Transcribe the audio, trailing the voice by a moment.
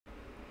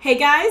Hey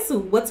guys,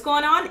 what's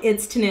going on?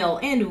 It's Tanil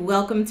and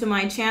welcome to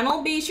my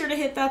channel. Be sure to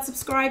hit that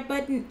subscribe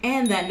button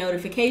and that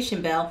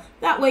notification bell.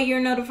 That way you're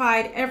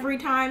notified every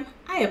time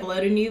I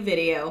upload a new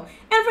video.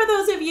 And for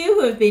those of you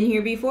who have been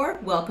here before,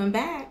 welcome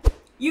back.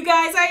 You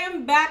guys, I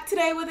am back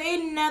today with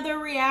another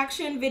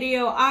reaction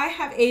video. I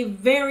have a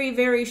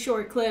very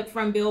short clip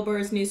from Bill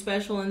Burr's new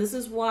special, and this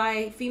is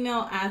why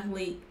female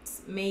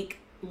athletes make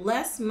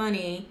less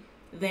money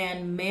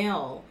than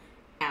male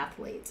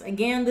athletes.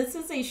 Again, this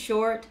is a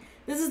short.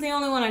 This is the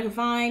only one I can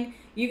find.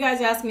 You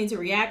guys asked me to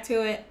react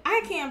to it.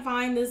 I can't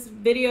find this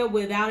video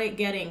without it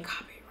getting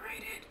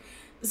copyrighted.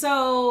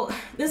 So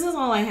this is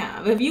all I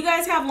have. If you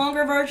guys have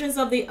longer versions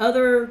of the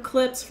other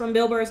clips from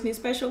Bill Burr's new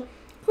special,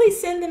 please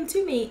send them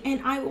to me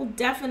and I will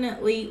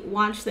definitely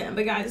watch them.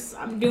 But guys,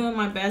 I'm doing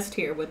my best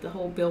here with the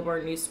whole Bill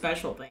Burr new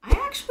special thing.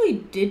 I actually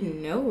didn't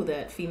know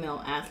that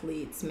female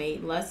athletes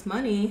made less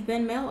money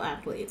than male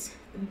athletes.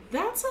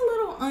 That's a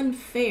little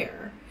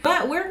unfair.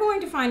 But we're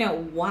going to find out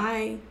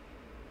why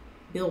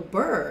Bill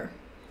Burr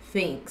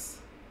thinks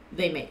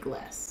they make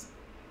less.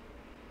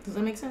 Does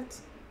that make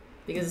sense?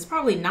 Because it's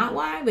probably not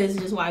why, but it's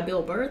just why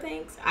Bill Burr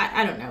thinks.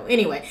 I don't know.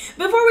 Anyway,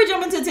 before we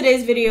jump into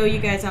today's video, you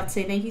guys have to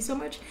say thank you so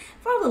much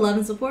for all the love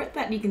and support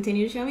that you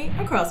continue to show me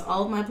across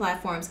all of my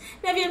platforms.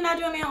 Now, if you have not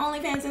joined me on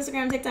OnlyFans,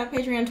 Instagram, TikTok,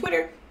 Patreon,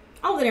 Twitter,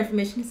 all that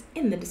information is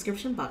in the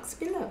description box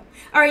below.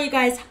 All right, you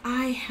guys,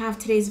 I have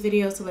today's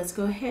video, so let's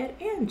go ahead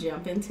and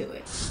jump into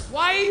it.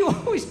 Why are you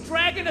always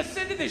dragging us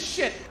into this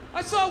shit?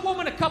 I saw a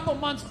woman a couple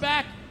months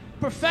back,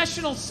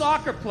 professional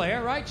soccer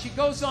player, right? She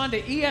goes on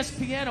to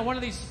ESPN or one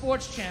of these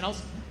sports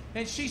channels,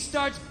 and she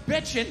starts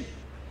bitching,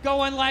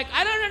 going like,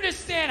 I don't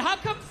understand, how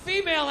come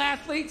female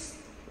athletes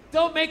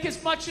don't make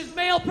as much as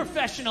male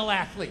professional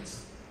athletes?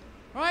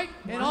 Right?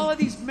 And all of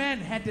these men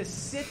had to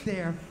sit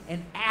there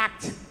and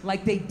act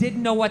like they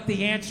didn't know what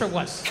the answer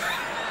was. They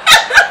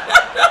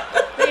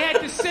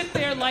had to sit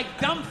there like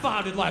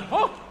dumbfounded, like,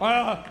 oh, I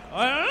don't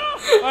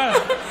know.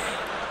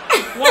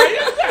 Why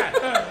is that?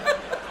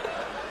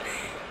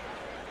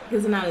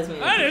 Because not as many.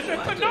 That is a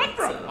people watch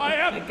conundrum.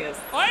 it,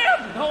 so I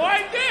have no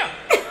idea.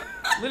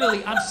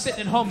 Literally, I'm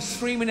sitting at home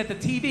screaming at the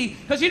TV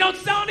because you don't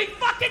sell any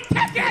fucking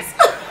tickets.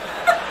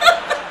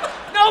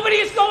 Nobody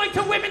is going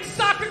to women's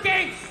soccer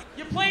games.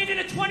 You're playing in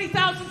a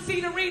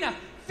 20,000-seat arena.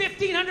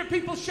 1,500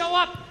 people show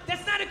up.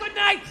 That's not a good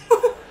night.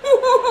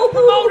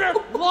 Promoter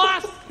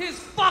lost his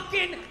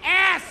fucking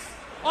ass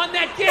on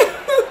that gig.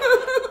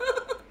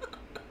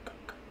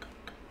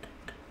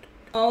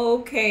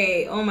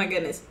 Okay. Oh my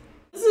goodness.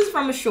 This is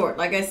from a short,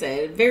 like I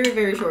said,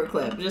 very short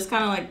clip. Just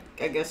kind of like,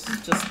 I guess,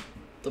 just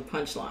the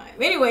punchline.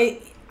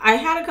 Anyway, I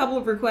had a couple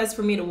of requests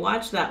for me to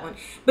watch that one.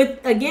 But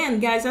again,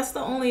 guys, that's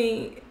the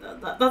only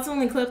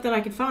clip that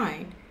I could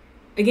find.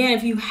 Again,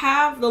 if you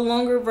have the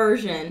longer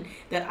version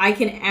that I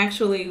can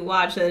actually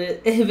watch,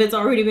 if it's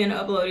already been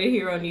uploaded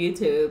here on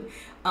YouTube,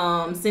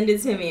 send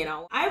it to me. And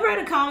I read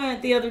a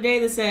comment the other day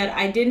that said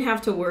I didn't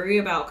have to worry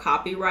about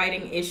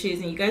copywriting issues,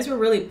 and you guys were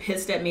really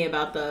pissed at me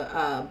about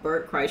the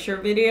Burr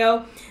Kreischer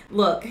video.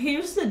 Look,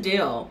 here's the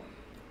deal.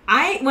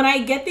 When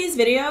I get these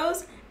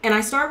videos and I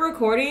start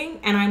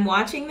recording and I'm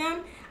watching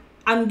them,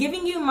 I'm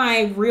giving you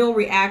my real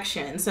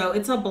reaction. So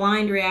it's a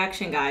blind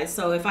reaction, guys.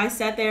 So if I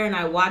sat there and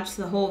I watched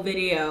the whole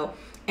video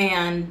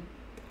and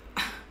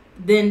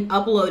then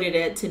uploaded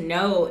it to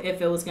know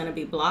if it was going to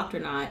be blocked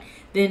or not,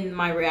 then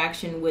my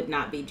reaction would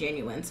not be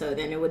genuine. So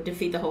then it would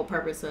defeat the whole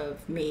purpose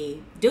of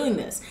me doing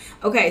this.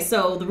 Okay,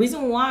 so the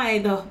reason why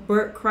the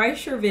Burr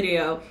Kreischer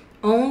video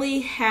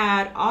only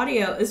had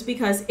audio is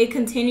because it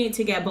continued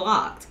to get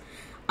blocked.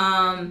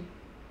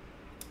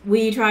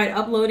 We tried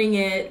uploading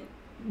it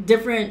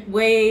different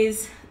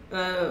ways,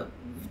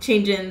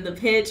 changing the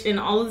pitch and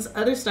all this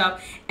other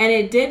stuff, and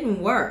it didn't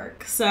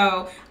work.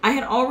 So I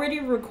had already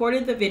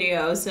recorded the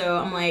video, so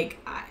I'm like,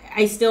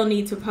 I still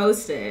need to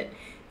post it.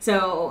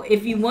 So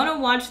if you want to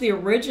watch the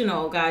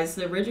original, guys,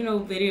 the original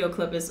video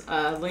clip is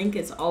link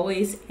is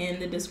always in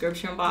the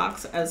description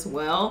box as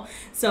well.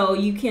 So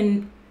you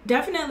can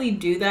definitely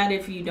do that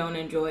if you don't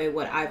enjoy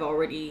what I've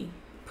already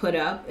put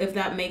up, if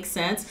that makes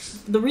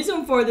sense. The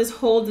reason for this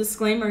whole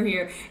disclaimer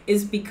here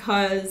is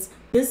because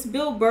this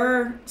Bill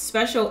Burr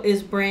special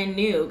is brand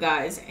new,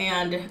 guys,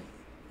 and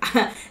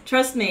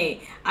trust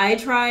me, I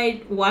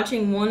tried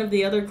watching one of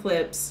the other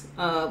clips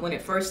when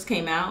it first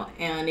came out,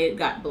 and it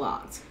got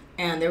blocked,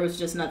 and there was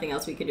just nothing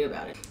else we could do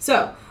about it.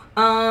 So,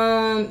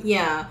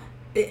 yeah,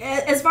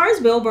 as far as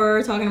Bill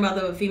Burr talking about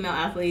the female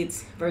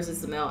athletes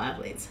versus the male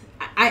athletes,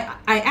 I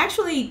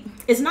actually,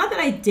 it's not that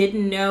I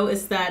didn't know,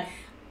 it's that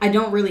I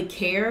don't really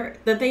care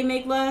that they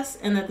make less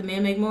and that the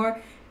men make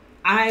more.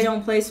 I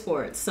don't play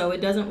sports, so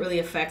it doesn't really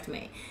affect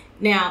me.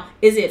 Now,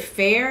 is it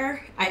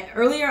fair?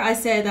 Earlier I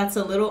said that's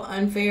a little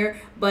unfair,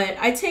 but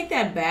I take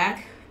that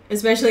back,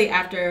 especially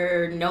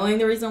after knowing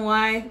the reason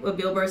why, what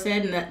Bill Burr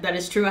said, and that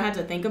is true. I had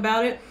to think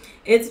about it.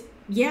 It's,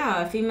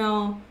 yeah,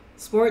 female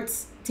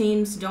sports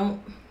teams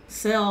don't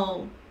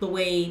sell the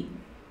way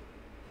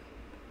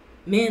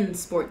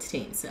men's sports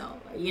teams sell.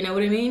 You know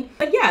what I mean?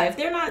 But yeah, if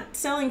they're not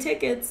selling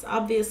tickets,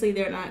 obviously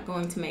they're not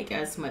going to make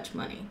as much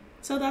money.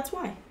 So that's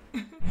why.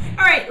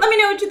 All right, let me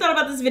know what you thought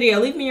about this video.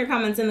 Leave me your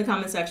comments in the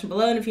comment section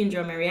below. And if you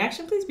enjoyed my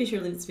reaction, please be sure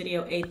to leave this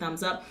video a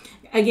thumbs up.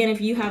 Again,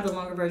 if you have the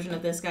longer version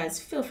of this, guys,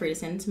 feel free to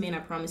send it to me, and I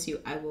promise you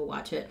I will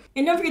watch it.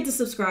 And don't forget to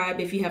subscribe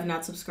if you have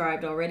not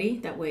subscribed already.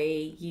 That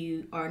way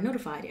you are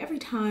notified every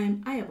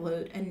time I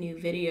upload a new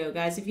video.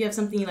 Guys, if you have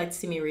something you'd like to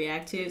see me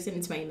react to, send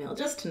it to my email,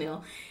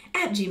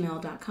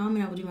 justtanil@gmail.com,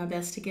 and I will do my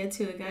best to get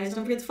to it, guys.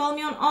 Don't forget to follow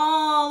me on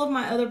all of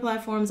my other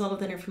platforms. All of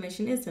that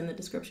information is in the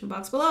description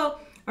box below.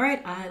 All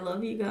right, I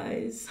love you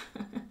guys.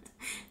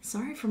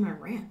 Sorry for my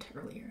rant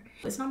earlier.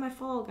 It's not my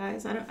fault,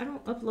 guys. I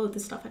don't upload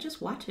this stuff. I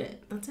just watch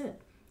it. That's it.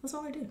 That's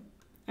all I do.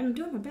 And I'm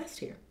doing my best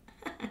here.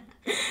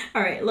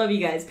 All right, love you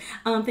guys.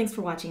 Thanks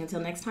for watching. Until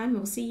next time,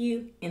 we'll see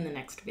you in the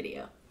next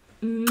video.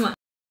 Mwah.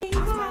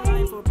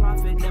 For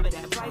profit, never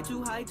that fly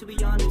too high to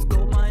be honest.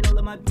 Gold mine all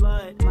of my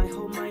blood. My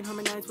whole mind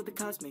harmonized with the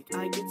cosmic.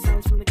 I get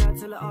signs from the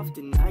gods hella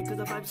often. Cause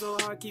I vibe so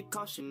hard, keep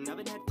caution. I've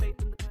been had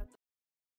faith in the